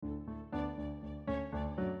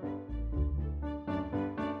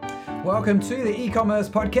Welcome to the eCommerce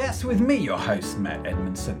Podcast with me, your host, Matt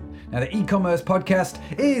Edmondson. Now, the eCommerce Podcast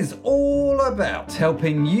is all about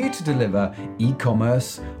helping you to deliver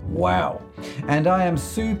e-commerce wow. And I am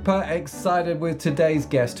super excited with today's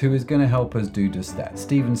guest who is going to help us do just that.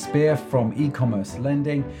 Stephen Spear from eCommerce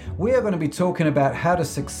Lending. We are going to be talking about how to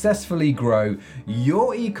successfully grow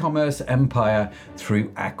your e-commerce empire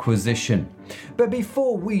through acquisition. But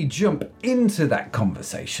before we jump into that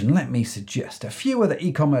conversation, let me suggest a few other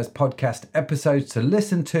e-commerce podcast episodes to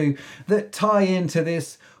listen to that tie into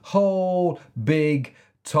this whole big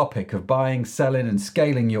topic of buying, selling, and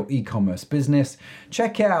scaling your e-commerce business.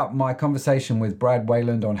 Check out my conversation with Brad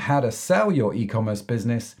Wayland on how to sell your e-commerce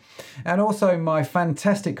business, and also my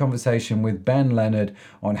fantastic conversation with Ben Leonard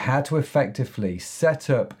on how to effectively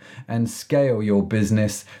set up and scale your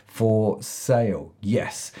business for sale.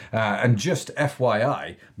 Yes, and just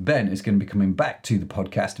FYI, Ben is going to be coming back to the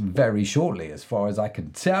podcast very shortly, as far as I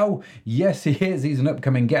can tell. Yes, he is. He's an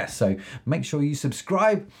upcoming guest, so make sure you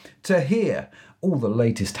subscribe to hear all the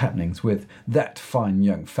latest happenings with that fine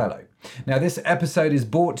young fellow. Now, this episode is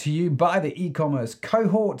brought to you by the e-commerce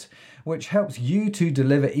cohort, which helps you to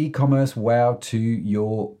deliver e-commerce wow to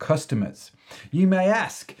your customers. You may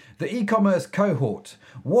ask, the e-commerce cohort,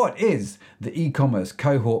 what is the e-commerce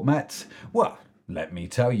cohort, Matt? Well, let me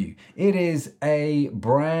tell you, it is a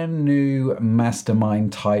brand new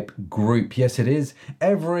mastermind type group. Yes, it is.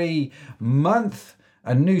 Every month,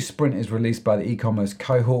 a new sprint is released by the e-commerce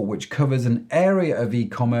cohort, which covers an area of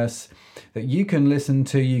e-commerce that you can listen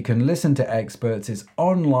to. You can listen to experts. It's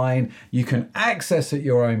online. You can access at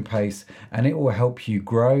your own pace, and it will help you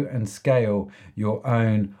grow and scale your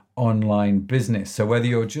own online business. So whether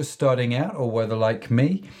you're just starting out or whether, like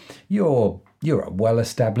me, you're a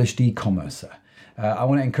well-established e-commercer, I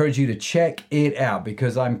want to encourage you to check it out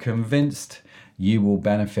because I'm convinced you will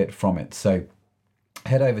benefit from it. So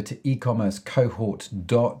head over to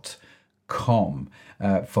ecommercecohort.com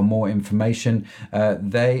for more information.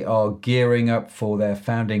 They are gearing up for their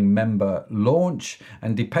founding member launch,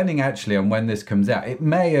 and depending actually on when this comes out, it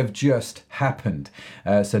may have just happened.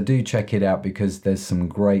 So do check it out because there's some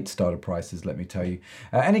great starter prices, let me tell you.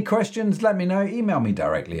 Any questions, let me know. Email me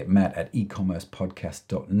directly at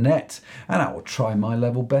matt@ecommercepodcast.net, and I will try my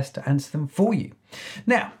level best to answer them for you.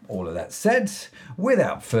 Now, all of that said,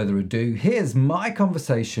 without further ado, here's my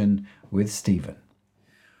conversation with Stephen.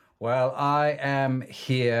 Well, I am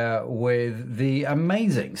here with the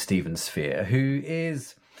amazing Stephen Spear, who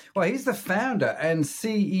is, he's the founder and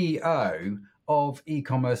CEO of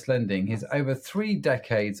eCommerce Lending. He has over 3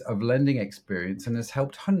 decades of lending experience and has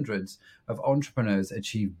helped hundreds of entrepreneurs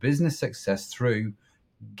achieve business success through,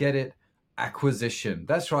 get it, acquisition.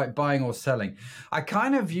 That's right, buying or selling. I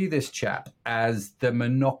kind of view this chap as the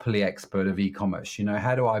monopoly expert of e-commerce. You know,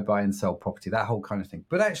 how do I buy and sell property? That whole kind of thing.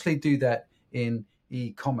 But actually do that in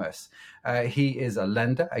e-commerce. He is a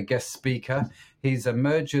lender, a guest speaker. He's a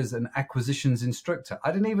mergers and acquisitions instructor.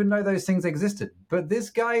 I didn't even know those things existed, but this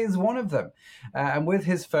guy is one of them. And with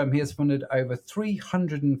his firm, he has funded over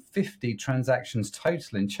 350 transactions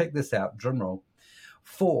total. And check this out, drumroll,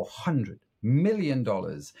 $400 million,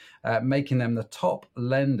 making them the top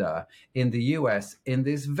lender in the US in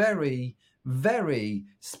this very, very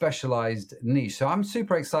specialized niche. So I'm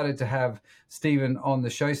super excited to have Stephen on the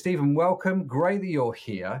show. Stephen, welcome. Great that you're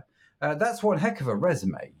here. That's one heck of a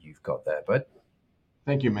resume you've got there, bud.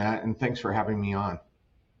 Thank you, Matt, and thanks for having me on.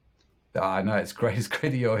 I know, it's great. It's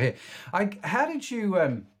great that you're here. How did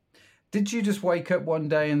you just wake up one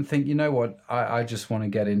day and think, you know what, I just want to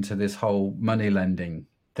get into this whole money lending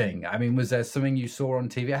thing? I mean, was there something you saw on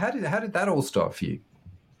TV? How did that all start for you?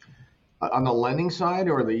 On the lending side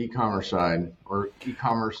or the e-commerce side, or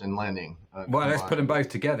e-commerce and lending? Well, let's put them both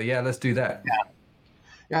together. Yeah, let's do that.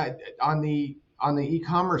 Yeah. On the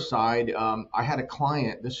e-commerce side, I had a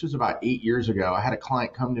client. This was about 8 years ago. I had a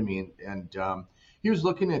client come to me, and he was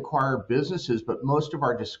looking to acquire businesses, but most of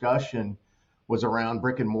our discussion was around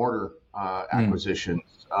brick and mortar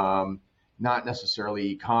acquisitions. Not necessarily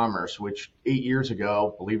e-commerce, which 8 years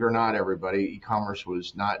ago, believe it or not, everybody, e-commerce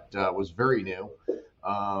was very new.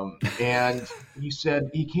 And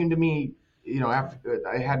he came to me, after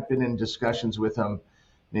I had been in discussions with him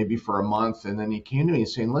maybe for a month, and then he came to me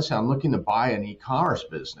saying, listen, I'm looking to buy an e-commerce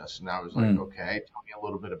business. And I was like, okay, tell me a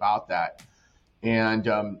little bit about that. And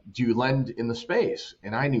do you lend in the space?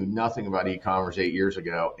 And I knew nothing about e-commerce 8 years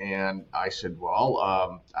ago. And I said, well,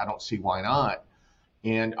 I don't see why not.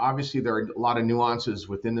 And obviously there are a lot of nuances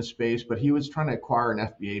within the space, but he was trying to acquire an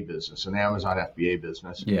FBA business, an Amazon FBA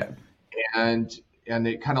business. Yeah. And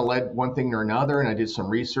it kind of led one thing to another. And I did some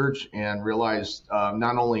research and realized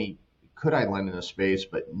not only could I lend in the space,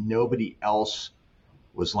 but nobody else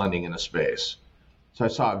was lending in the space. So I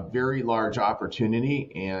saw a very large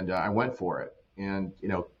opportunity, and I went for it. And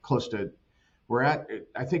we're at,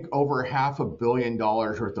 I think, over $500 million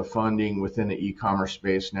worth of funding within the e-commerce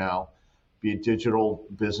space now, be it digital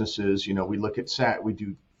businesses. We look at we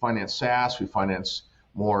do finance SaaS, we finance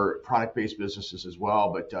more product-based businesses as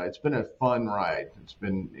well. But it's been a fun ride. It's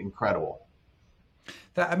been incredible.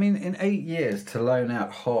 In 8 years to loan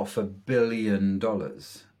out $500 million.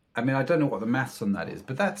 I don't know what the maths on that is,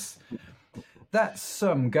 but that's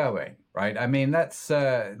some going, right? That's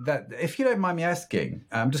that. If you don't mind me asking,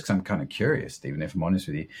 just because I'm kind of curious, Stephen, if I'm honest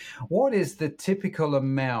with you, what is the typical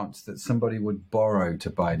amount that somebody would borrow to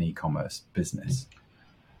buy an e-commerce business?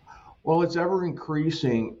 Well, it's ever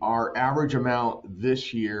increasing. Our average amount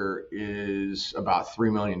this year is about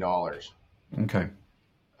 $3 million. Okay.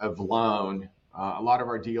 Of loan. A lot of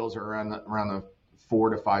our deals are around the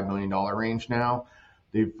 $4 to $5 million range now.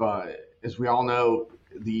 They've, as we all know,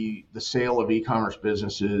 the sale of e-commerce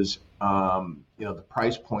businesses, the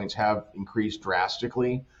price points have increased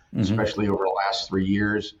drastically, especially over the last 3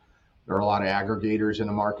 years. There are a lot of aggregators in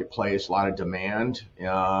the marketplace, a lot of demand,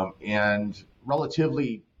 and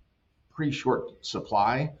relatively pretty short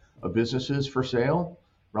supply of businesses for sale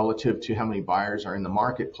relative to how many buyers are in the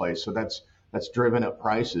marketplace. So that's driven up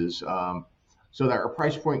prices. So that our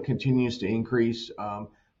price point continues to increase.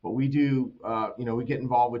 But we do, we get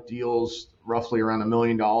involved with deals roughly around $1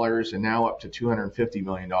 million and now up to $250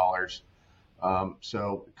 million.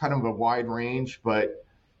 So kind of a wide range, but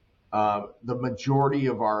the majority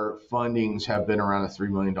of our fundings have been around the $3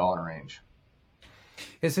 million range.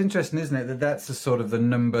 It's interesting, isn't it, that that's the sort of the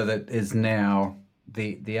number that is now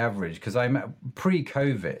the average? Because I'm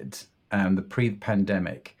pre-COVID, the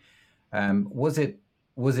pre-pandemic, was it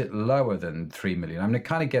lower than 3 million? I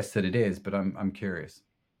kind of guess that it is, but I'm curious.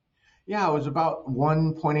 Yeah, it was about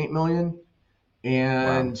 1.8 million.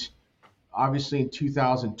 And wow. Obviously in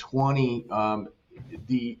 2020,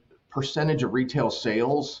 the percentage of retail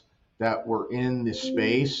sales that were in this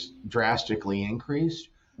space drastically increased.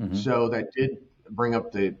 Mm-hmm. So that did bring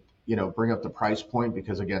up the price point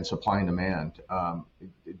because, again, supply and demand.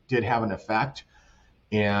 It did have an effect.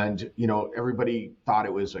 And, everybody thought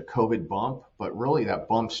it was a COVID bump, but really that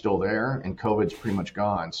bump's still there and COVID's pretty much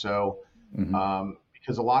gone. So,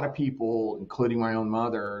 because a lot of people, including my own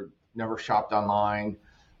mother, never shopped online,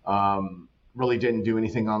 really didn't do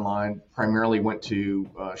anything online, primarily went to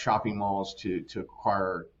shopping malls to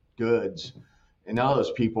acquire goods. And now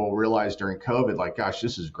those people realized during COVID, like, gosh,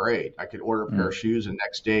 this is great. I could order a pair of shoes and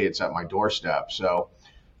next day it's at my doorstep. So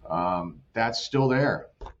that's still there.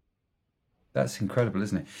 That's incredible,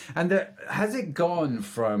 isn't it? And has it gone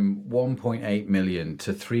from 1.8 million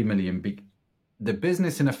to 3 million? The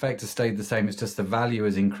business, in effect, has stayed the same. It's just the value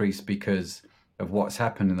has increased because of what's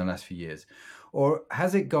happened in the last few years. Or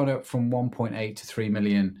has it gone up from 1.8 to 3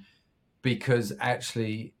 million because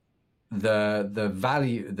actually the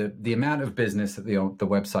value, the amount of business that the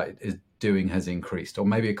website is doing has increased, or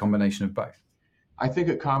maybe a combination of both? I think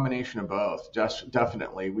a combination of both,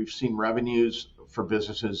 definitely. We've seen revenues for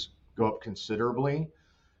businesses go up considerably,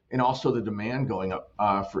 and also the demand going up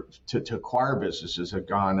to acquire businesses have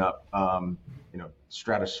gone up,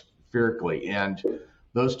 stratospherically, and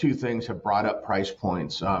those two things have brought up price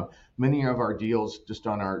points. Many of our deals just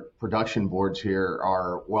on our production boards here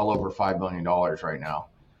are well over $5 million right now.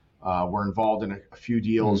 We're involved in a few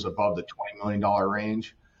deals above the $20 million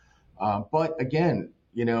range. But again,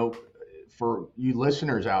 for you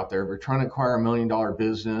listeners out there, if you're trying to acquire $1 million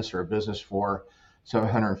business or a business for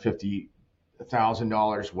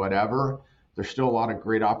 $750,000, whatever, there's still a lot of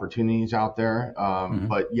great opportunities out there.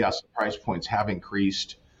 But yes, the price points have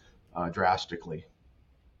increased drastically.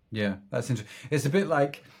 Yeah, that's interesting. It's a bit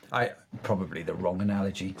like, probably the wrong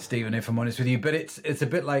analogy, Stephen, if I'm honest with you, but it's a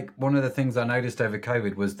bit like one of the things I noticed over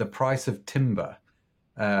COVID was the price of timber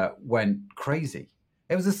went crazy.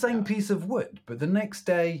 It was the same piece of wood, but the next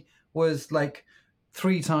day was like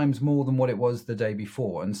 3 times more than what it was the day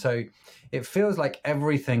before. And so it feels like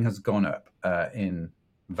everything has gone up in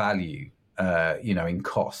value, in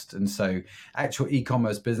cost. And so actual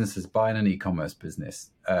e-commerce businesses buying an e-commerce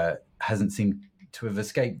business hasn't seemed to have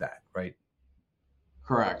escaped that, right?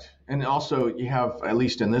 Correct. And also you have, at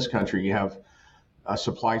least in this country, you have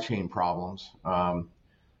supply chain problems.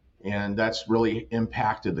 And that's really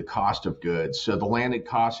impacted the cost of goods. So the landed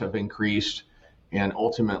costs have increased, and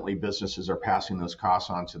ultimately businesses are passing those costs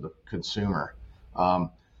on to the consumer.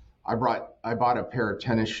 I bought a pair of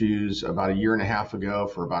tennis shoes about a year and a half ago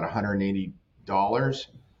for about $180,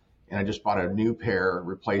 and I just bought a new pair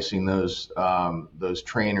replacing those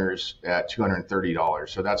trainers at $230.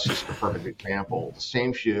 So that's just a perfect example. The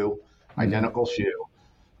same shoe, identical shoe,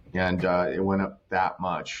 and it went up that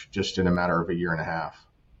much just in a matter of a year and a half.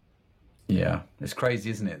 Yeah, it's crazy,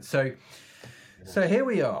 isn't it? So here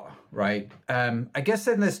we are, right? I guess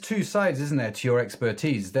then there's two sides, isn't there, to your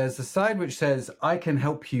expertise? There's the side which says, I can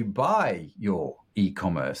help you buy your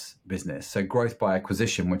e-commerce business. So growth by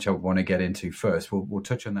acquisition, which I want to get into first. We'll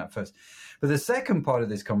touch on that first. But the second part of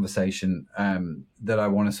this conversation that I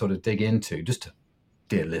want to sort of dig into, just to,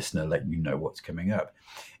 dear listener, let you know what's coming up,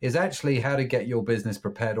 is actually how to get your business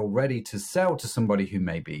prepared already to sell to somebody who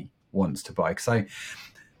maybe wants to buy. Because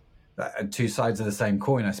two sides of the same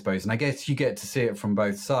coin, I suppose. And I guess you get to see it from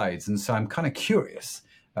both sides. And so I'm kind of curious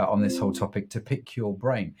on this whole topic to pick your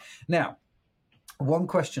brain. Now, one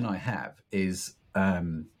question I have is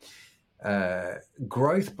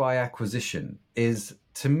growth by acquisition is,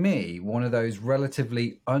 to me, one of those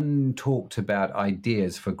relatively untalked about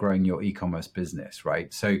ideas for growing your e-commerce business,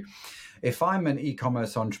 right? So if I'm an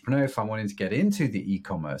e-commerce entrepreneur, if I'm wanting to get into the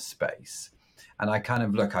e-commerce space, and I kind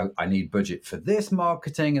of look, I need budget for this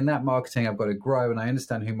marketing and that marketing, I've got to grow, and I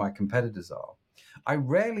understand who my competitors are. I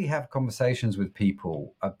rarely have conversations with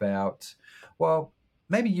people about, well,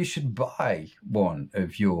 maybe you should buy one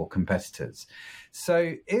of your competitors.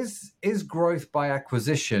 So is growth by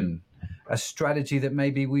acquisition a strategy that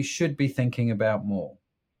maybe we should be thinking about more?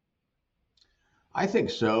 I think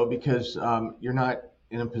so, because you're not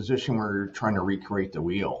in a position where you're trying to recreate the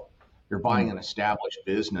wheel. You're buying an established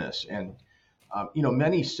business, and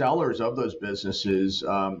many sellers of those businesses,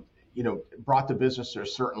 brought the business to a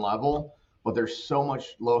certain level, but there's so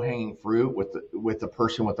much low-hanging fruit with the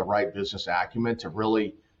person with the right business acumen to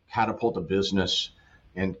really catapult a business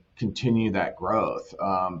and continue that growth.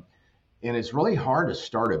 And it's really hard to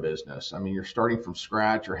start a business. I mean, you're starting from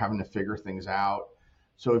scratch. You're having to figure things out.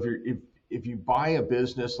 So if you buy a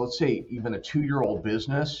business, let's say even a 2-year-old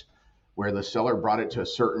business, where the seller brought it to a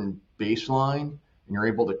certain baseline, and you're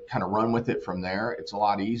able to kind of run with it from there, it's a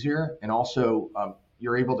lot easier. And also,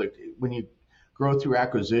 you're able to, when you grow through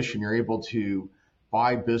acquisition, you're able to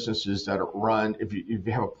buy businesses that are run. If you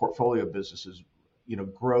have a portfolio of businesses,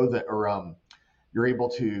 grow that, or you're able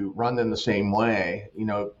to run them the same way.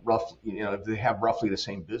 If they have roughly the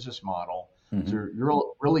same business model, so you're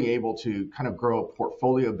really able to kind of grow a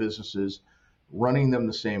portfolio of businesses, running them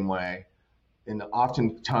the same way, and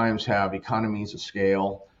oftentimes have economies of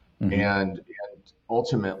scale, and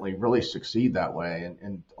ultimately really succeed that way.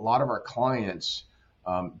 And a lot of our clients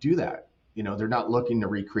do that. They're not looking to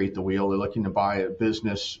recreate the wheel. They're looking to buy a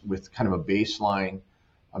business with kind of a baseline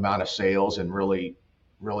amount of sales and really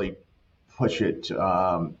push it,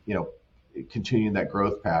 continue that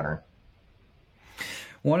growth pattern.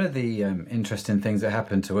 One of the interesting things that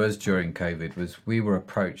happened to us during COVID was we were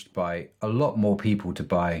approached by a lot more people to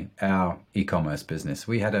buy our e-commerce business.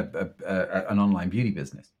 We had an online beauty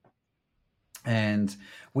business, and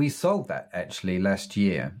we sold that actually last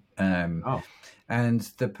year. And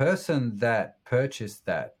the person that purchased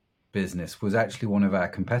that business was actually one of our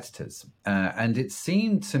competitors. And it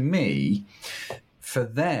seemed to me for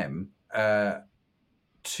them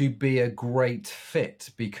to be a great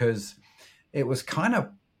fit, because it was kind of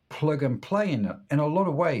plug and play in a lot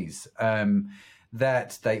of ways,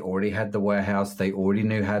 that they already had the warehouse. They already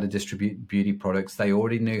knew how to distribute beauty products. They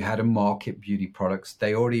already knew how to market beauty products.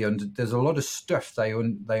 There's a lot of stuff they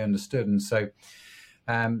understood. And so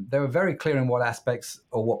they were very clear in what aspects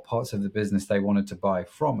or what parts of the business they wanted to buy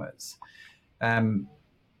from us.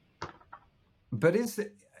 But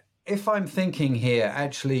if I'm thinking here,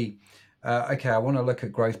 actually, okay, I want to look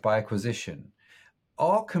at growth by acquisition,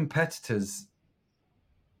 are competitors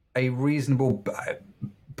a reasonable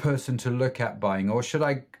person to look at buying, or should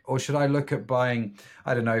I look at buying?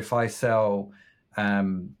 I don't know, if I sell,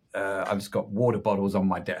 I've just got water bottles on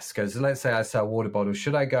my desk. So let's say I sell water bottles.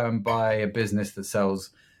 Should I go and buy a business that sells,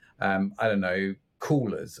 I don't know,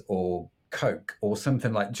 coolers or Coke or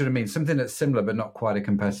something like? Do you know what I mean? Something that's similar but not quite a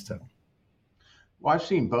competitor. Well, I've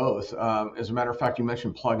seen both. As a matter of fact, you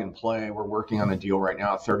mentioned plug and play. We're working on a deal right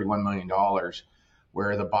now, $31 million,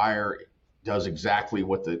 where the buyer does exactly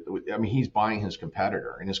he's buying his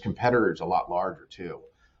competitor, and his competitor is a lot larger too,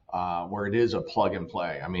 where it is a plug and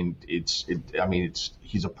play.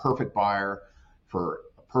 He's a perfect buyer for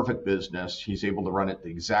a perfect business. He's able to run it the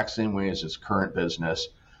exact same way as his current business.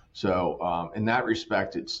 So in that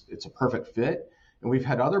respect, it's a perfect fit. And we've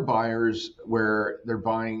had other buyers where they're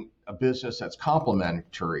buying a business that's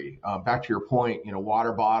complementary. Back to your point,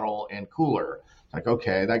 water bottle and cooler. Like,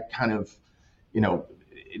 okay, that kind of,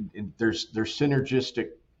 there's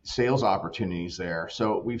synergistic sales opportunities there.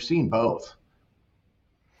 So we've seen both.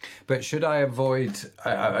 But should I avoid,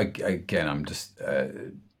 again, I'm just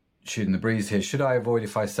shooting the breeze here. Should I avoid,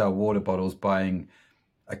 if I sell water bottles, buying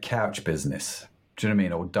a couch business. Do you know what I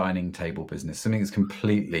mean? Or dining table business, something that's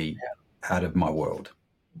completely out of my world.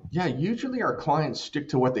 Yeah, usually our clients stick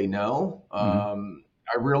to what they know.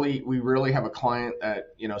 Mm-hmm. We really have a client that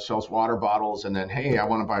sells water bottles, and then hey, I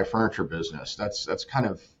want to buy a furniture business. That's kind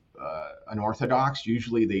of unorthodox.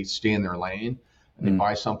 Usually they stay in their lane and they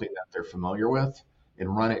buy something that they're familiar with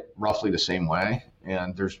and run it roughly the same way.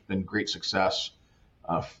 And there's been great success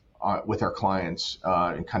with our clients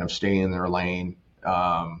in kind of staying in their lane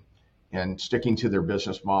and sticking to their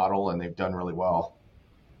business model, and they've done really well.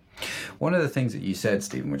 One of the things that you said,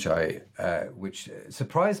 Stephen, which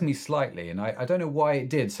surprised me slightly, and I don't know why it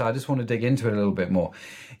did, so I just want to dig into it a little bit more.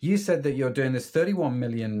 You said that you're doing this $31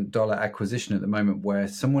 million acquisition at the moment where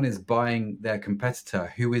someone is buying their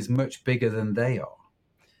competitor who is much bigger than they are.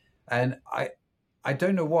 And I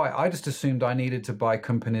don't know why. I just assumed I needed to buy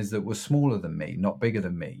companies that were smaller than me, not bigger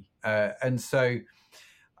than me. And so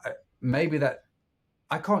maybe that,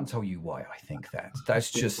 I can't tell you why I think that.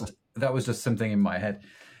 That was just something in my head.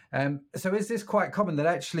 So is this quite common that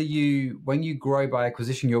actually when you grow by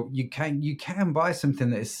acquisition, you can buy something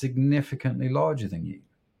that is significantly larger than you?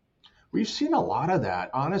 We've seen a lot of that.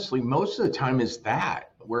 Honestly, most of the time is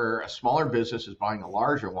that where a smaller business is buying a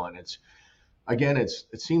larger one. It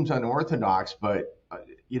seems unorthodox, but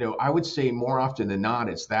I would say more often than not,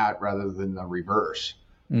 it's that rather than the reverse.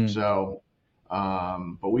 So,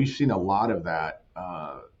 but we've seen a lot of that.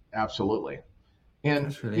 Absolutely.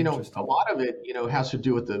 And, really a lot of it, has to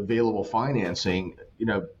do with the available financing.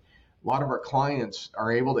 A lot of our clients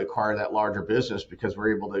are able to acquire that larger business because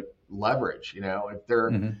we're able to leverage, if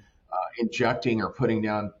they're injecting or putting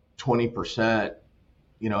down 20%,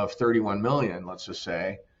 of 31 million, let's just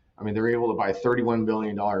say, I mean, they're able to buy a $31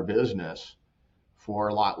 billion business for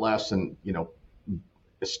a lot less than,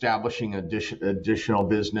 establishing additional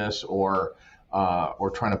business or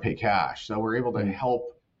trying to pay cash. So we're able to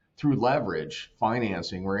help through leverage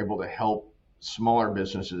financing. We're able to help smaller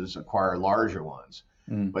businesses acquire larger ones.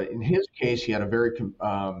 But in his case, he had a very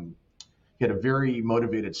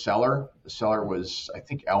motivated seller. The seller was, I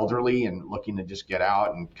think, elderly and looking to just get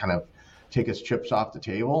out and kind of take his chips off the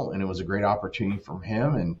table. And it was a great opportunity for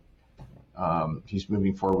him. And he's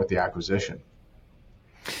moving forward with the acquisition.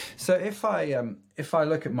 So if I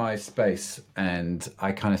look at my space and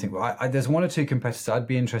I kind of think, well, there's one or two competitors, I'd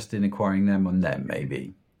be interested in acquiring them on them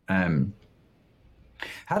maybe.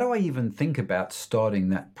 How do I even think about starting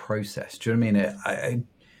that process? Do you know what I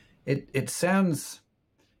mean? It sounds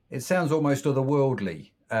almost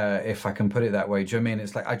otherworldly, if I can put it that way. Do you know what I mean?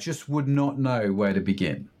 It's like I just would not know where to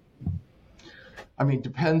begin. I mean,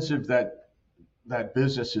 depends if that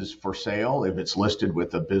business is for sale, if it's listed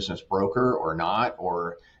with a business broker or not,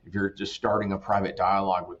 or if you're just starting a private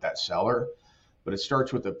dialogue with that seller. But it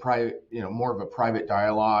starts with a private, more of a private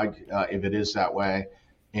dialogue, if it is that way.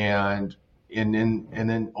 And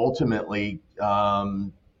then ultimately,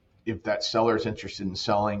 if that seller is interested in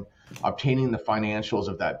selling, obtaining the financials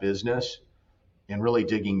of that business and really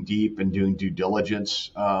digging deep and doing due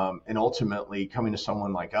diligence, and ultimately coming to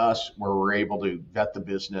someone like us where we're able to vet the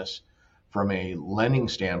business from a lending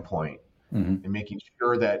standpoint and making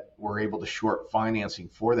sure that we're able to short financing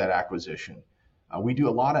for that acquisition. We do a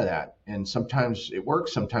lot of that, and sometimes it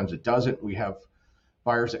works, sometimes it doesn't. We have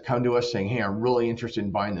buyers that come to us saying, "Hey, I'm really interested in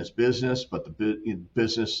buying this business, but the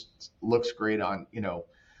business looks great on,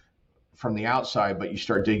 from the outside, but you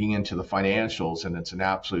start digging into the financials and it's an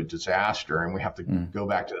absolute disaster." And we have to go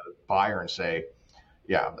back to the buyer and say,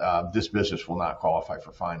 this business will not qualify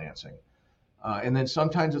for financing. And then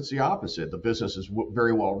sometimes it's the opposite. The business is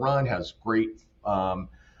very well run, has great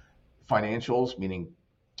financials, meaning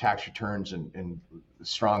tax returns and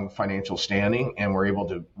strong financial standing, and we're able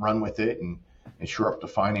to run with it and shore up the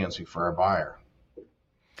financing for our buyer.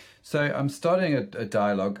 So I'm starting a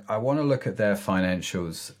dialogue. I want to look at their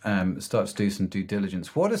financials, start to do some due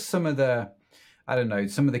diligence. What are some of the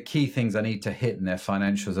key things I need to hit in their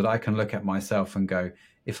financials that I can look at myself and go,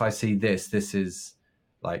 if I see this is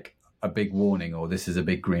like a big warning, or this is a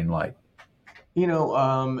big green light?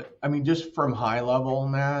 I mean, just from high level,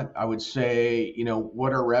 Matt, I would say,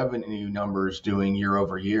 what are revenue numbers doing year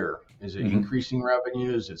over year? Is it increasing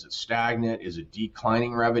revenues? Is it stagnant? Is it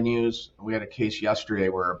declining revenues? We had a case yesterday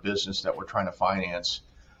where a business that we're trying to finance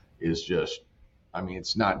is just,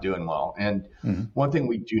 it's not doing well. And one thing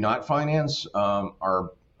we do not finance are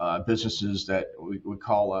businesses that we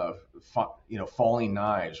call, falling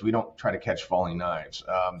knives. We don't try to catch falling knives.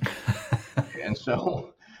 And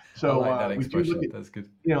so I like that expression. We do look at, that's good.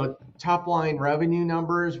 Top line revenue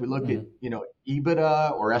numbers. We look at,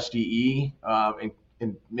 EBITDA or SDE,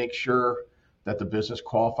 and make sure that the business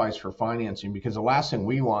qualifies for financing, because the last thing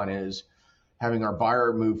we want is having our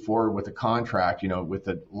buyer move forward with a contract, with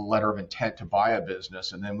a letter of intent to buy a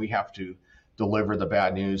business, and then we have to deliver the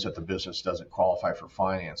bad news that the business doesn't qualify for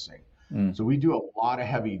financing. So we do a lot of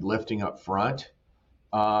heavy lifting up front,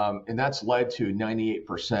 and that's led to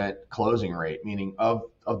 98% closing rate, meaning of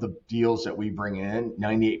the deals that we bring in,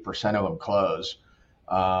 98% of them close.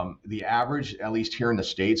 The average, at least here in the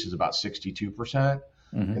States, is about 62%.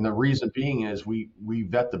 And the reason being is we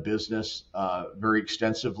vet the business very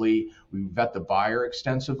extensively. We vet the buyer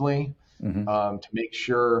extensively to make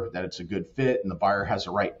sure that it's a good fit and the buyer has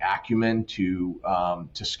the right acumen to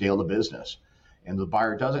scale the business. And the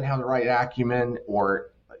buyer doesn't have the right acumen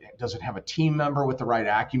or doesn't have a team member with the right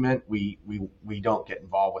acumen, we don't get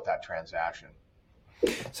involved with that transaction.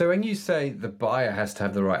 So when you say the buyer has to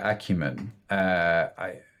have the right acumen,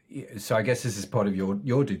 so I guess this is part of your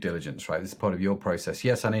due diligence, right? This is part of your process.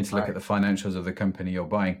 Yes, I need to look at the financials of the company you're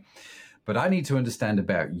buying, but I need to understand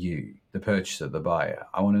about you, the purchaser, the buyer.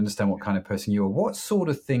 I want to understand what kind of person you are. What sort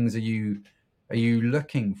of things are you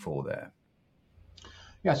looking for there?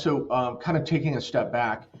 Yeah, so kind of taking a step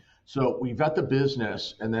back. So we vet the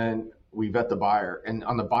business and then we vet the buyer. And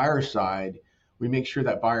on the buyer side, we make sure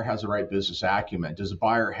that buyer has the right business acumen. Does the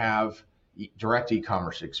buyer have direct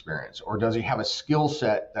e-commerce experience, or does he have a skill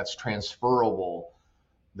set that's transferable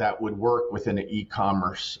that would work within an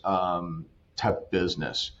e-commerce type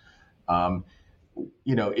business?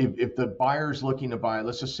 If the buyer's looking to buy,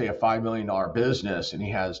 let's just say a $5 million business, and he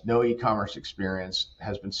has no e-commerce experience,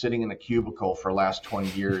 has been sitting in a cubicle for the last 20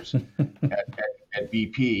 years at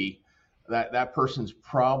BP, that person's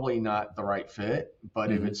probably not the right fit.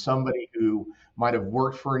 But if it's somebody who might have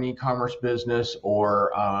worked for an e-commerce business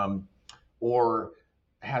or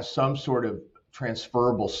has some sort of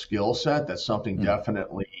transferable skill set, that's something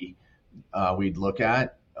definitely we'd look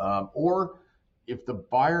at. Or if the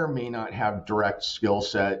buyer may not have direct skill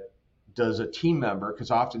set, does a team member, because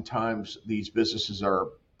oftentimes these businesses are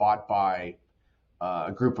bought by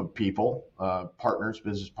a group of people,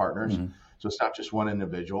 business partners. So it's not just one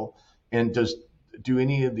individual. And do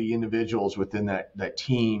any of the individuals within that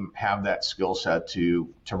team have that skill set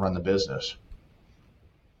to run the business?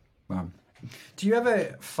 Wow. Do you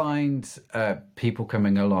ever find people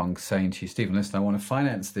coming along saying to you, Stephen, listen, I want to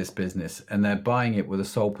finance this business, and they're buying it with the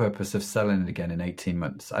sole purpose of selling it again in 18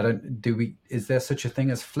 months? Is there such a thing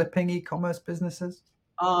as flipping e-commerce businesses?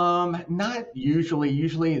 Not usually.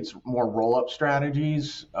 Usually it's more roll-up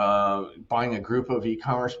strategies, buying a group of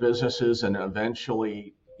e-commerce businesses and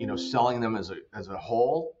eventually, selling them as a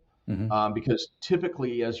whole. Because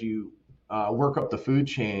typically as you work up the food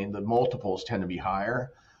chain, the multiples tend to be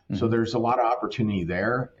higher. So there's a lot of opportunity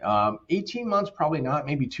there. 18 months, probably not,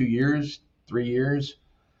 maybe 2 years, 3 years.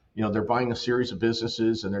 They're buying a series of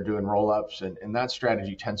businesses and they're doing roll-ups, and that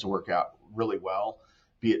strategy tends to work out really well,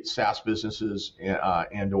 be it SaaS businesses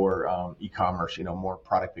and or e-commerce, more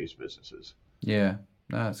product-based businesses. Yeah,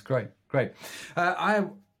 that's great.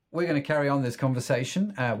 We're going to carry on this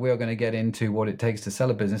conversation. We're going to get into what it takes to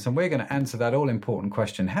sell a business, and we're going to answer that all-important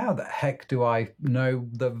question: how the heck do I know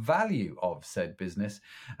the value of said business?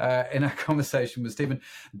 In our conversation with Stephen.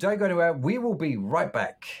 Don't go anywhere. We will be right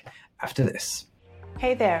back after this.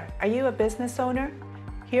 Hey there, are you a business owner?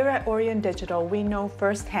 Here at Orion Digital, we know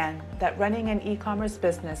firsthand that running an e-commerce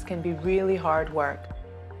business can be really hard work.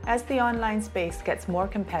 As the online space gets more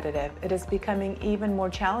competitive, it is becoming even more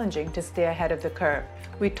challenging to stay ahead of the curve.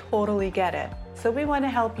 We totally get it. So we want to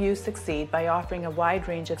help you succeed by offering a wide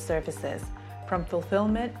range of services, from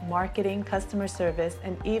fulfillment, marketing, customer service,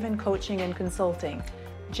 and even coaching and consulting,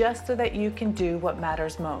 just so that you can do what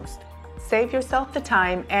matters most. Save yourself the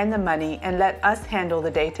time and the money and let us handle the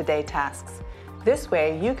day-to-day tasks. This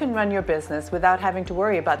way, you can run your business without having to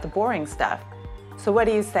worry about the boring stuff. So what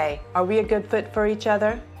do you say? Are we a good fit for each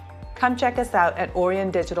other? Come check us out at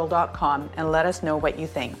oriondigital.com and let us know what you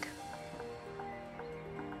think.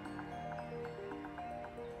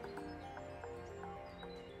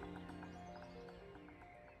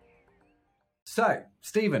 So,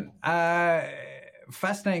 Stephen,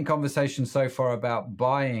 fascinating conversation so far about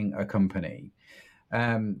buying a company.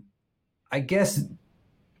 I guess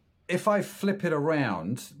if I flip it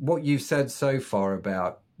around, what you've said so far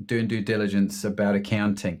about doing due diligence, about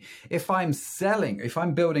accounting, if I'm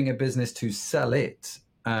building a business to sell it,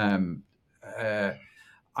 I'm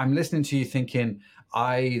listening to you thinking,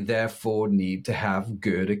 I therefore need to have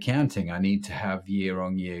good accounting. I need to have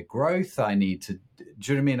year-on-year growth. Do you know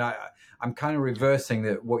what I mean? I'm kind of reversing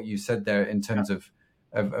what you said there in terms of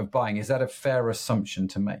buying. Is that a fair assumption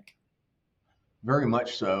to make? Very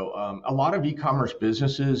much so. A lot of e-commerce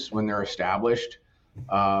businesses, when they're established,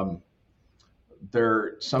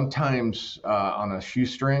 they're sometimes on a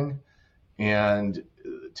shoestring, And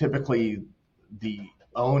typically the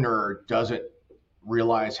owner doesn't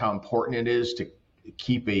realize how important it is to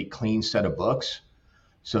keep a clean set of books.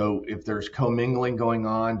 So if there's commingling going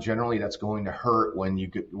on, generally that's going to hurt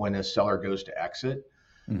when a seller goes to exit.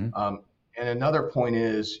 Mm-hmm. And another point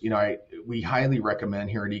is, we highly recommend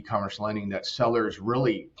here at eCommerce Lending that sellers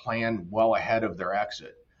really plan well ahead of their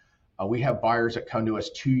exit. We have buyers that come to us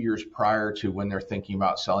 2 years prior to when they're thinking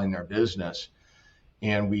about selling their business,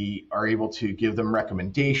 and we are able to give them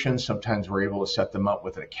recommendations. Sometimes we're able to set them up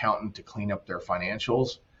with an accountant to clean up their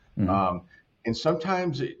financials. Mm-hmm. And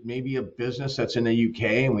sometimes it may be a business that's in the UK,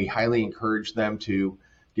 and we highly encourage them to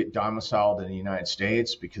get domiciled in the United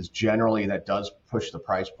States because generally that does push the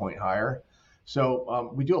price point higher.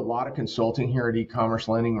 So we do a lot of consulting here at eCommerce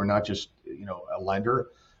Lending. We're not just a lender.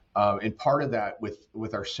 And part of that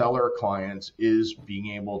with our seller clients is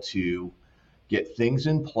being able to get things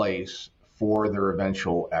in place for their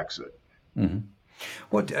eventual exit.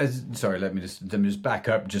 Mm-hmm. Sorry, let me just back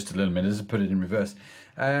up just a little minute to put it in reverse.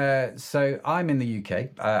 So I'm in the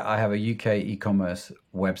UK. I have a UK e-commerce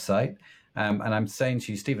website. And I'm saying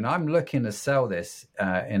to you, Stephen, I'm looking to sell this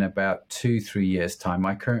in about 2-3 years' time.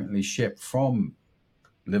 I currently ship from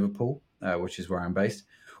Liverpool, which is where I'm based,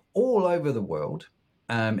 all over the world,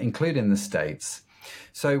 including the States.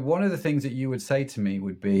 So one of the things that you would say to me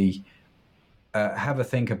would be, have a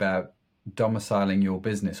think about domiciling your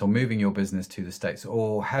business or moving your business to the States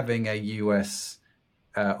or having a US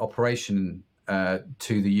operation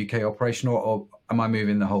to the UK operation, or am I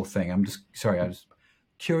moving the whole thing? I'm just sorry, I was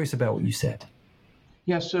curious about what you said.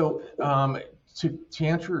 Yeah, so to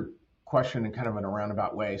answer your question in kind of an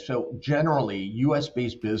roundabout way, so generally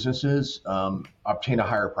US-based businesses obtain a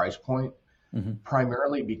higher price point, mm-hmm.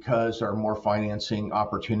 primarily because there are more financing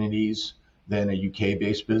opportunities than a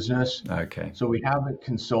UK-based business. Okay. So we haven't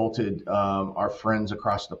consulted our friends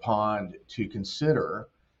across the pond to consider,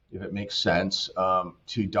 if it makes sense,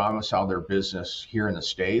 to domicile their business here in the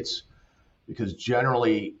States, because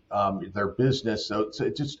generally their business, so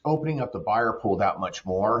it's just opening up the buyer pool that much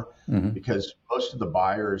more, mm-hmm. because most of the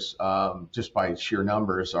buyers, just by sheer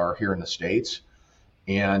numbers, are here in the States.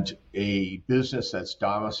 And a business that's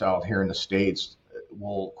domiciled here in the States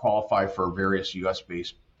will qualify for various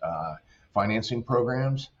US-based financing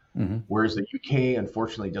programs, mm-hmm. whereas the UK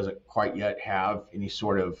unfortunately doesn't quite yet have any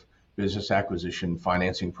sort of business acquisition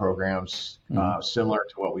financing programs mm-hmm. Similar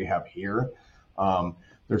to what we have here.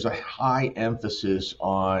 There's a high emphasis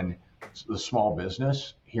on the small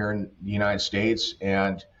business here in the United States,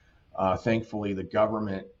 and thankfully the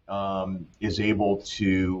government is able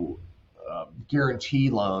to guarantee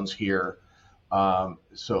loans here,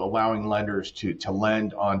 so allowing lenders to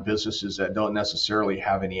lend on businesses that don't necessarily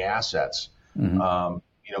have any assets. Mm-hmm.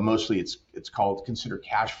 Mostly it's considered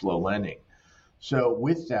cash flow lending. So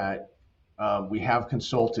with that, we have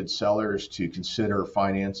consulted sellers to consider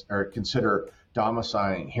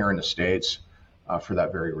domiciling here in the States for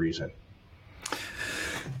that very reason.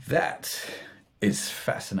 That is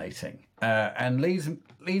fascinating, and leads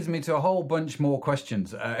me to a whole bunch more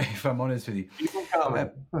questions, if I'm honest with you. Keep them coming.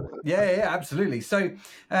 Yeah, absolutely. So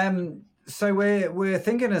we're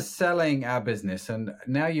thinking of selling our business, and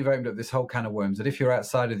now you've opened up this whole can of worms that if you're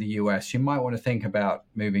outside of the US, you might want to think about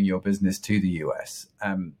moving your business to the US.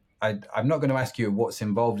 I'm not going to ask you what's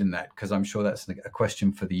involved in that, because I'm sure that's a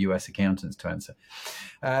question for the US accountants to answer.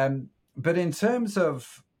 But in terms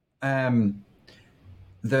of the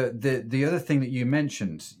other thing that you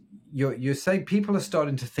mentioned, you say people are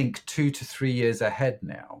starting to think 2 to 3 years ahead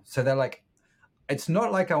now. So they're like, it's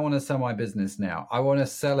not like I want to sell my business now. I want to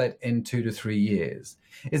sell it in 2 to 3 years.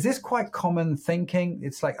 Is this quite common thinking?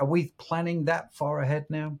 It's like, are we planning that far ahead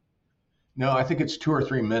now? No, I think it's 2 or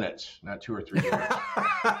 3 minutes, not 2 or 3 years.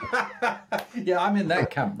 Yeah, I'm in that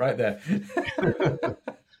camp right there.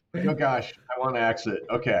 Oh gosh, I want to exit.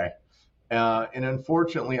 Okay. And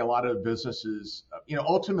unfortunately, a lot of businesses,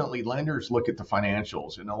 ultimately lenders look at the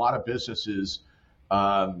financials, and a lot of businesses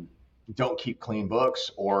don't keep clean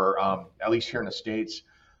books, or at least here in the States,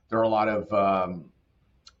 there's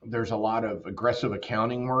a lot of aggressive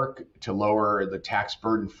accounting work to lower the tax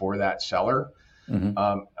burden for that seller.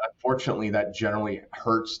 Mm-hmm. Unfortunately, that generally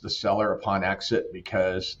hurts the seller upon exit,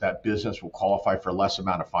 because that business will qualify for less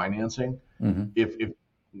amount of financing. Mm-hmm.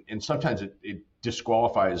 And sometimes it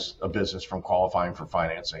disqualifies a business from qualifying for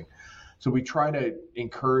financing. So we try to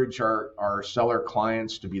encourage our seller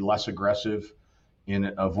clients to be less aggressive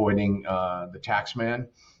in avoiding the tax man,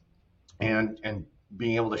 and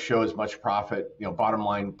being able to show as much profit, bottom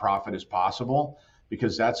line profit as possible,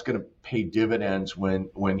 because that's going to pay dividends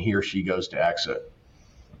when he or she goes to exit.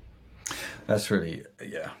 That's really,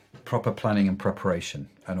 proper planning and preparation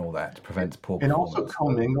and all that prevents poor And performance. also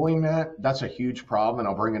commingling, Matt, that's a huge problem. And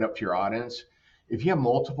I'll bring it up to your audience. If you have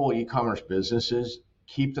multiple e-commerce businesses,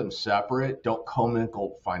 keep them separate. Don't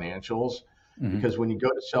commingle financials, because when you go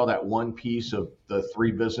to sell that one piece of the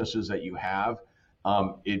three businesses that you have,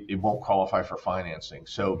 it won't qualify for financing.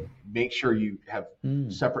 So make sure you have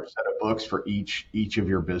separate set of books for each of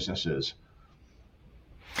your businesses.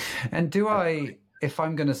 And if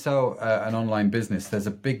I'm going to sell an online business, there's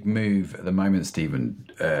a big move at the moment, Stephen.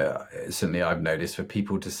 Certainly I've noticed, for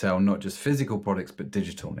people to sell not just physical products, but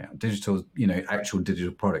digital now. Digital, actual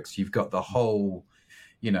digital products. You've got the whole,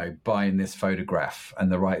 buying this photograph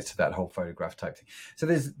and the rights to that whole photograph type thing. So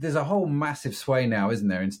there's a whole massive sway now, isn't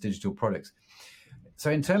there, into digital products.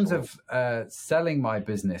 So in terms of selling my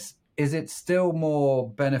business, is it still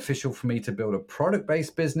more beneficial for me to build a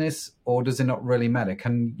product-based business, or does it not really matter?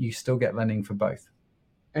 Can you still get lending for both?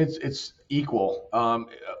 It's equal.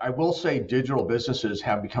 I will say digital businesses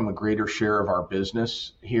have become a greater share of our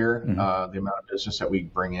business here, the amount of business that we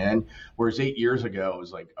bring in. Whereas 8 years ago, it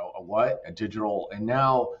was like, a digital? And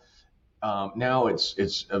now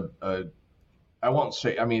it's I won't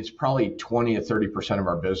say, it's probably 20 to 30% of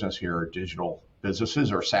our business here are digital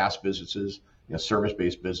businesses or SaaS businesses,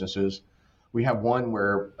 service-based businesses. We have one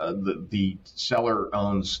where the seller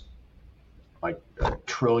owns like 1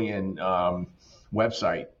 trillion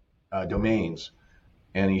website domains,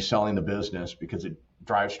 and he's selling the business because it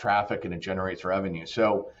drives traffic and it generates revenue.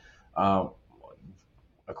 So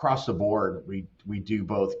across the board, we do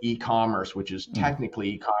both e-commerce, which is technically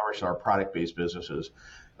e-commerce, our product-based businesses,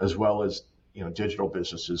 as well as digital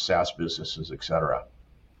businesses, SaaS businesses, et cetera.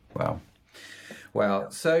 Wow.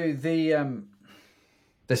 So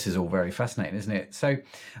this is all very fascinating, isn't it? So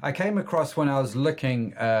I came across, when I was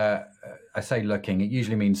looking, I say looking, it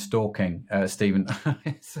usually means stalking, Stephen,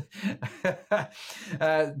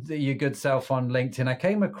 your good self on LinkedIn. I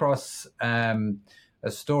came across a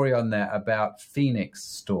story on there about Phoenix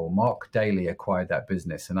Store. Mark Daly acquired that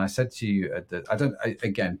business. And I said to you,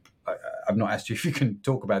 I've not asked you if you can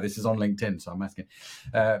talk about this. It's on LinkedIn, so I'm asking.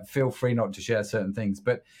 Feel free not to share certain things.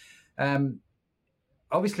 But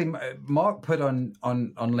obviously, Mark put on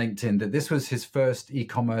LinkedIn that this was his first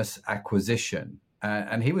e-commerce acquisition.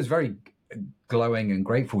 And he was very glowing and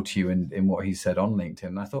grateful to you in what he said on LinkedIn.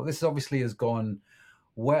 And I thought, this obviously has gone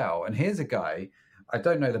well. And here's a guy, I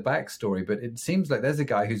don't know the backstory, but it seems like there's a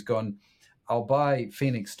guy who's gone, I'll buy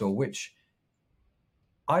Phoenix Store, which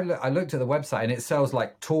I looked at the website and it sells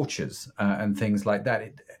like torches and things like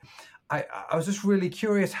that. I was just really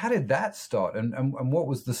curious, how did that start and what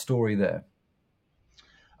was the story there?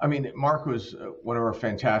 Mark was one of our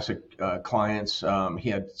fantastic clients. He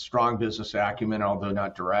had strong business acumen, although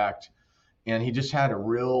not direct. And he just had a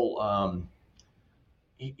real,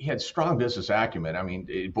 he had strong business acumen.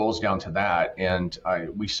 It boils down to that. And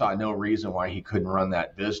we saw no reason why he couldn't run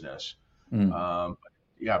that business. So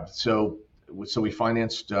we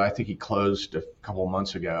financed, I think he closed a couple of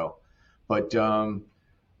months ago. But some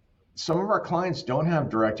of our clients don't have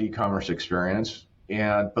direct e-commerce experience.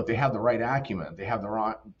 But they have the right acumen. They have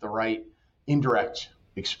the right indirect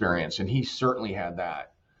experience, and he certainly had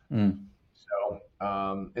that. So,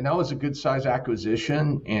 and that was a good size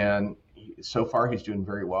acquisition, and so far he's doing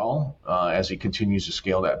very well as he continues to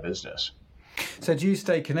scale that business. So, do you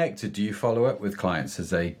stay connected? Do you follow up with clients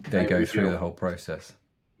as they go through the whole process?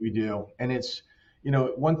 We do, and it's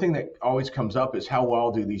one thing that always comes up is how well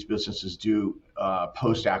do these businesses do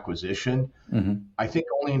post acquisition. I think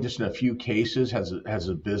only in just a few cases has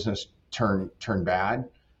a business turned bad,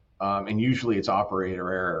 and usually it's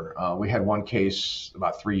operator error. We had one case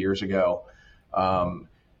about 3 years ago.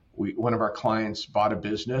 One of our clients bought a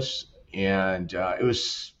business, and it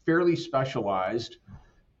was fairly specialized,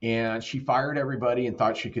 and she fired everybody and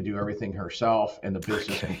thought she could do everything herself, and the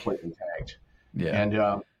business completely tanked. Yeah.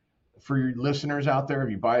 And for your listeners out there, if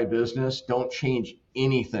you buy a business, don't change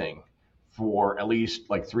anything for at least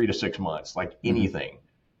like 3 to 6 months, like anything.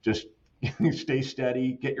 Just stay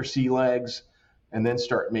steady, get your sea legs, and then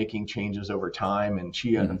start making changes over time. And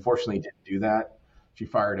she unfortunately didn't do that. She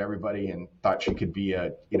fired everybody and thought she could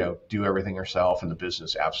do everything herself, and the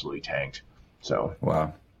business absolutely tanked. So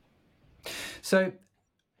wow. So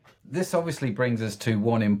this obviously brings us to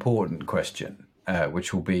one important question.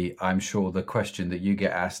 Which will be, I'm sure, the question that you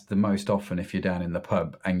get asked the most often if you're down in the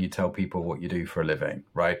pub and you tell people what you do for a living,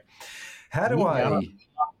 right? How do I...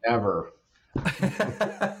 Never. I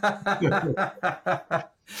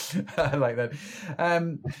like that.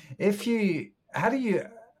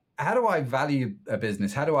 how do I value a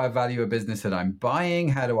business? How do I value a business that I'm buying?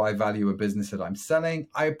 How do I value a business that I'm selling?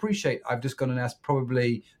 I appreciate I've just gone and asked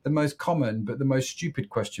probably the most common, but the most stupid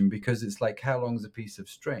question, because it's like, how long is a piece of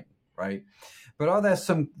string, right? But are there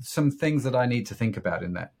some things that I need to think about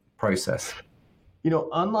in that process?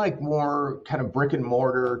 Unlike more kind of brick and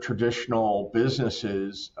mortar traditional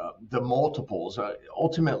businesses, the multiples,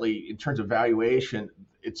 ultimately in terms of valuation,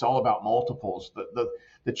 it's all about multiples.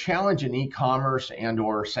 The challenge in e-commerce and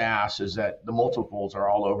or SaaS is that the multiples are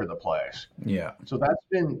all over the place. Yeah. So that's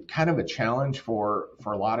been kind of a challenge for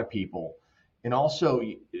a lot of people. And also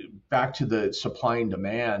back to the supply and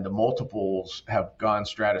demand, the multiples have gone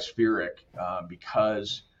stratospheric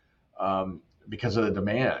because of the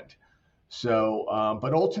demand. So,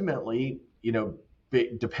 but ultimately,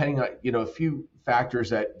 depending on, a few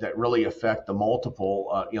factors that really affect the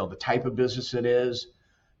multiple, the type of business it is,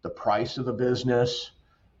 the price of the business.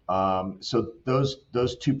 So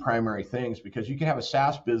those two primary things, because you can have a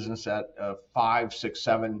SaaS business at 5, 6,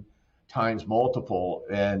 7 times multiple,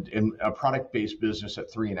 and in a product-based business at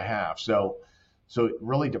 3.5. So it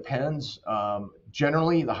really depends.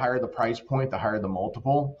 Generally, the higher the price point, the higher the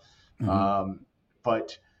multiple. Mm-hmm.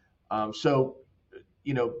 So,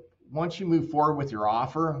 once you move forward with your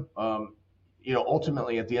offer,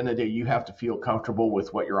 ultimately at the end of the day, you have to feel comfortable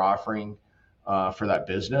with what you're offering for that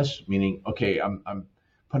business. Meaning, okay, I'm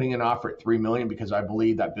putting an offer at $3 million because I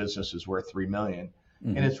believe that business is worth $3 million.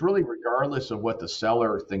 Mm-hmm. And it's really regardless of what the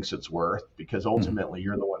seller thinks it's worth, because ultimately mm-hmm.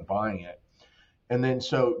 you're the one buying it. And then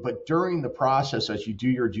but during the process, as you do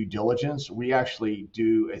your due diligence, we actually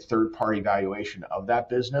do a third-party valuation of that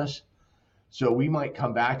business. So we might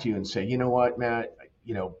come back to you and say, you know what, Matt,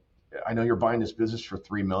 I know you're buying this business for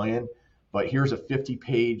 $3 million, but here's a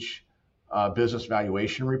 50-page business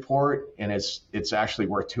valuation report, and it's actually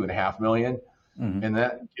worth $2.5 million. Mm-hmm. And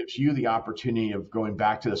that gives you the opportunity of going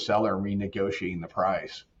back to the seller and renegotiating the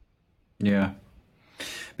price. Yeah,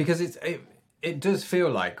 because it does feel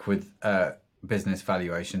like with business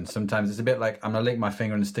valuation, sometimes it's a bit like I'm gonna lick my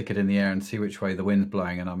finger and stick it in the air and see which way the wind's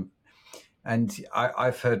blowing, and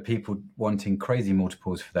I've heard people wanting crazy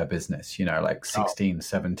multiples for their business, like 16,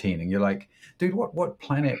 17, and you're like, dude, what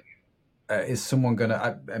planet is someone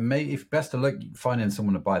gonna? If best of luck finding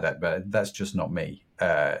someone to buy that, but that's just not me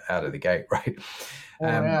out of the gate, right?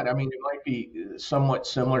 Matt, it might be somewhat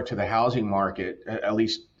similar to the housing market. At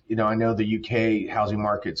least, I know the UK housing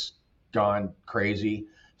market's gone crazy.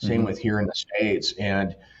 Same mm-hmm. with here in the States,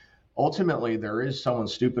 and ultimately, there is someone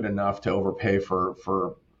stupid enough to overpay for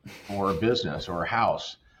a business or a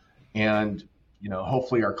house. And,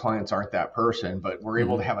 hopefully our clients aren't that person, but we're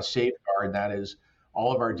able mm-hmm. to have a safeguard. That is,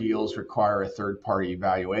 all of our deals require a third-party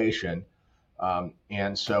evaluation.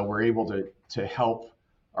 And so we're able to help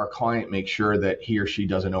our client make sure that he or she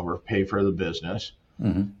doesn't overpay for the business.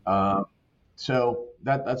 Mm-hmm. So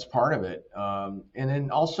that's part of it. And then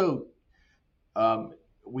also,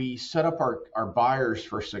 we set up our buyers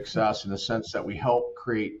for success in the sense that we help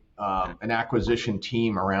create an acquisition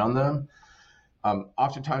team around them.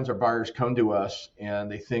 Oftentimes our buyers come to us and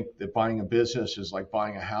they think that buying a business is like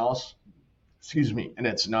buying a house, and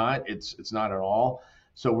it's not. It's not at all.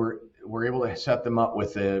 So we're able to set them up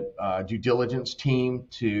with a due diligence team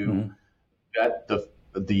to mm-hmm. vet the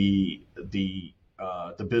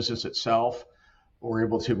business itself. We're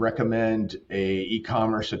able to recommend a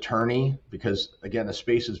e-commerce attorney because, again, the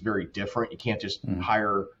space is very different. You can't just mm-hmm.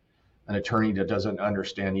 hire an attorney that doesn't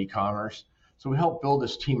understand e-commerce. So we help build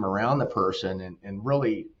this team around the person, and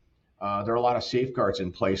really there are a lot of safeguards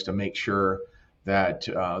in place to make sure that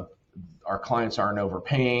our clients aren't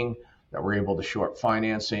overpaying, that we're able to shore up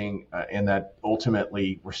financing, and that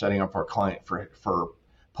ultimately we're setting up our client for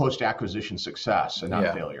post-acquisition success and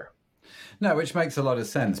not failure. No, which makes a lot of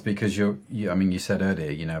sense because you said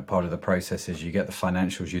earlier, part of the process is you get the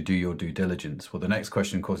financials, you do your due diligence. Well, the next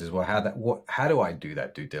question, of course, is, well, how do I do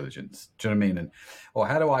that due diligence? Do you know what I mean? Or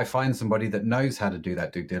how do I find somebody that knows how to do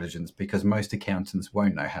that due diligence? Because most accountants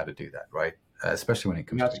won't know how to do that, right? Especially when it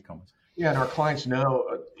comes to e-commerce. Yeah, and our clients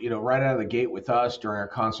know, right out of the gate with us during our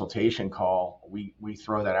consultation call, we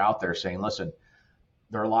throw that out there saying, listen,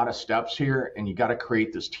 there are a lot of steps here, and you got to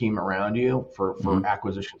create this team around you for mm-hmm.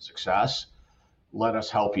 acquisition success. Let us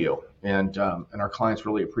help you, and our clients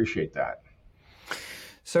really appreciate that.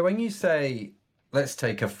 So when you say, let's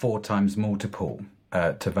take a 4 times multiple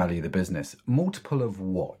to value the business, multiple of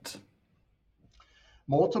what?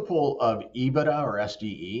 Multiple of EBITDA or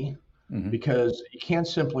SDE, mm-hmm. because you can't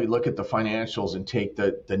simply look at the financials and take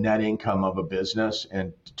the net income of a business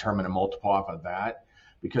and determine a multiple off of that,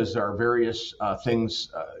 because there are various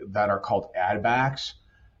things that are called add backs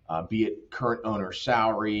be it current owner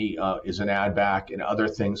salary is an add back, and other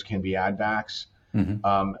things can be add backs.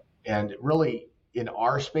 And really, in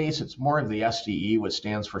our space, it's more of the SDE, which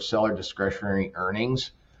stands for seller discretionary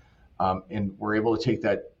earnings. And we're able to take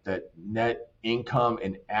that net income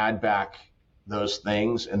and add back those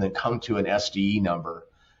things and then come to an SDE number.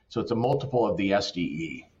 So it's a multiple of the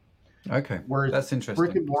SDE. Okay, Whereas that's interesting.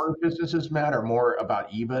 brick and mortar businesses, Matt, are more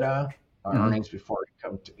about EBITDA, earnings before you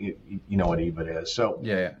come to, you know what EBITDA is. So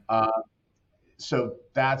Yeah. so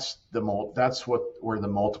that's where the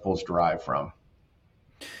multiples derive from.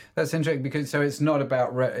 That's interesting because so it's not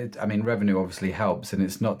about revenue obviously helps, and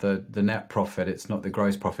it's not the net profit, it's not the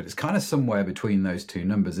gross profit. It's kind of somewhere between those two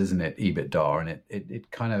numbers, isn't it? EBITDA, and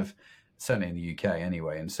it kind of, certainly in the UK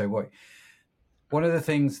anyway. And so one of the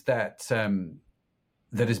things that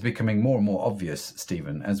is becoming more and more obvious,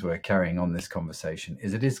 Stephen, as we're carrying on this conversation,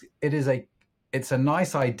 is it's a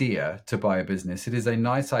nice idea to buy a business. It is a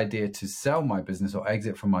nice idea to sell my business or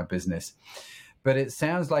exit from my business. But it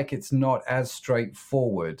sounds like it's not as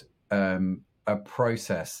straightforward a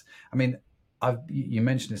process. I mean, you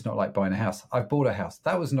mentioned it's not like buying a house. I've bought a house.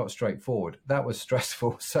 That was not straightforward. That was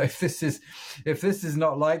stressful. So if this is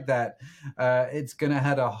not like that, it's going to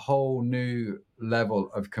add a whole new level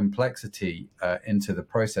of complexity into the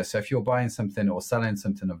process. So if you're buying something or selling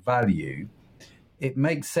something of value, it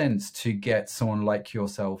makes sense to get someone like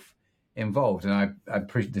yourself involved. And I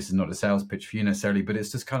appreciate this is not a sales pitch for you necessarily, but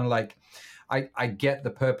it's just kind of like, I get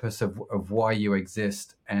the purpose of why you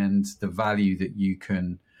exist and the value that you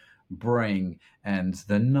can bring and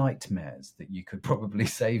the nightmares that you could probably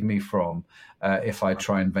save me from if I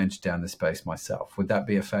try and venture down this space myself. Would that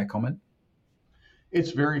be a fair comment?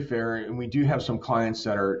 It's very fair, and we do have some clients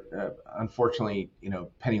that are unfortunately,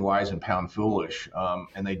 penny wise and pound foolish,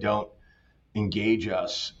 and they don't engage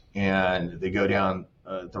us, and they go down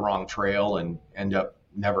the wrong trail and end up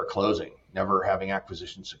never closing, never having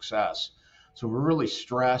acquisition success. So we really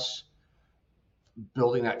stress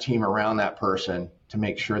building that team around that person to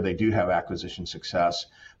make sure they do have acquisition success.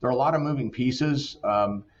 There are a lot of moving pieces.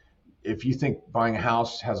 If you think buying a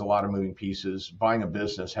house has a lot of moving pieces, buying a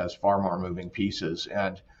business has far more moving pieces.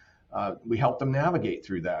 And we help them navigate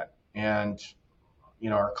through that. And,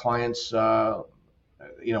 our clients,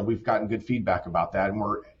 we've gotten good feedback about that. And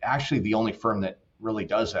we're actually the only firm that really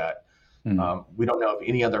does that. We don't know of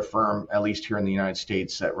any other firm, at least here in the United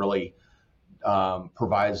States, that really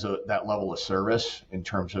provides that level of service in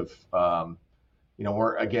terms of,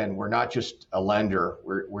 we're not just a lender.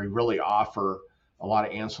 We really offer a lot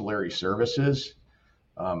of ancillary services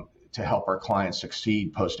to help our clients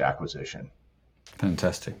succeed post-acquisition.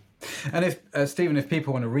 Fantastic. And if Stephen, if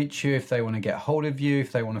people want to reach you, if they want to get hold of you,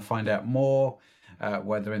 if they want to find out more,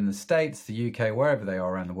 whether in the States, the UK, wherever they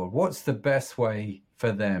are around the world, what's the best way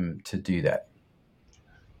for them to do that?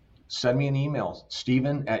 Send me an email,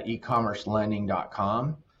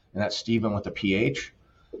 Stephen@eCommerceLending.com, and that's Stephen with a PH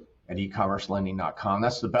at eCommerceLending.com.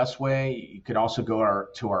 That's the best way. You could also go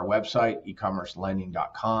to our website,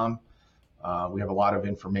 eCommerceLending.com. We have a lot of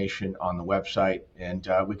information on the website, and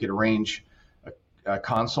we could arrange a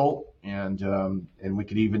consult, and we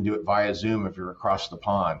could even do it via Zoom if you're across the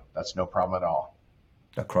pond. That's no problem at all.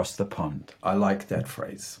 Across the pond. I like that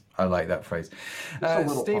phrase.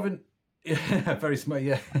 Stephen. Yeah, very smart.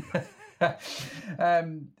 Yeah. But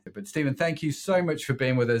Stephen, thank you so much for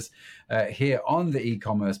being with us here on the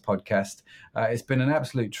eCommerce podcast. It's been an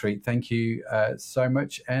absolute treat. Thank you so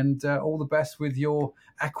much, and all the best with your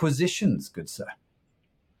acquisitions, good sir.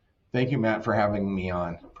 Thank you, Matt, for having me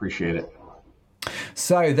on. Appreciate it.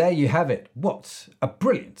 So there you have it. What a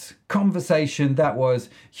brilliant conversation that was.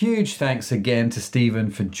 Huge thanks again to Stephen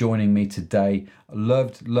for joining me today.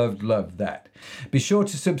 Loved that. Be sure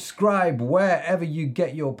to subscribe wherever you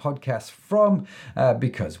get your podcasts from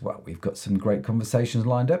because, well, we've got some great conversations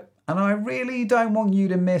lined up and I really don't want you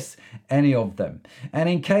to miss any of them. And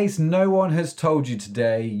in case no one has told you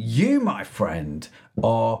today, you, my friend,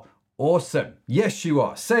 are awesome. Yes, you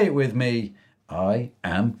are. Say it with me. I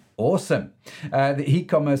am awesome. The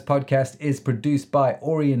eCommerce podcast is produced by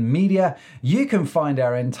Orion Media. You can find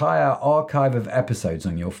our entire archive of episodes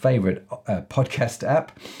on your favorite podcast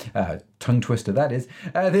app. Tongue twister, that is.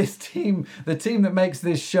 The team that makes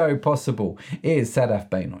this show possible is Sadaf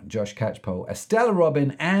Bainon, Josh Catchpole, Estella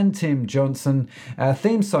Robin, and Tim Johnson. Our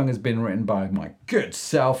theme song has been written by my good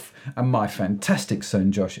self and my fantastic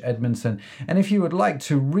son, Josh Edmondson. And if you would like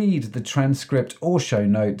to read the transcript or show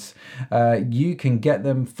notes, you can get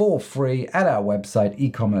them for free at our website,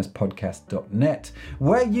 ecommercepodcast.net,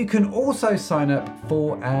 where you can also sign up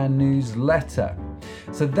for our newsletter.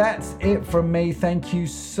 So that's it from me. Thank you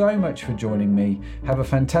so much for joining me. Have a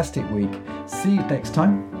fantastic week. See you next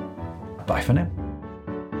time. Bye for now.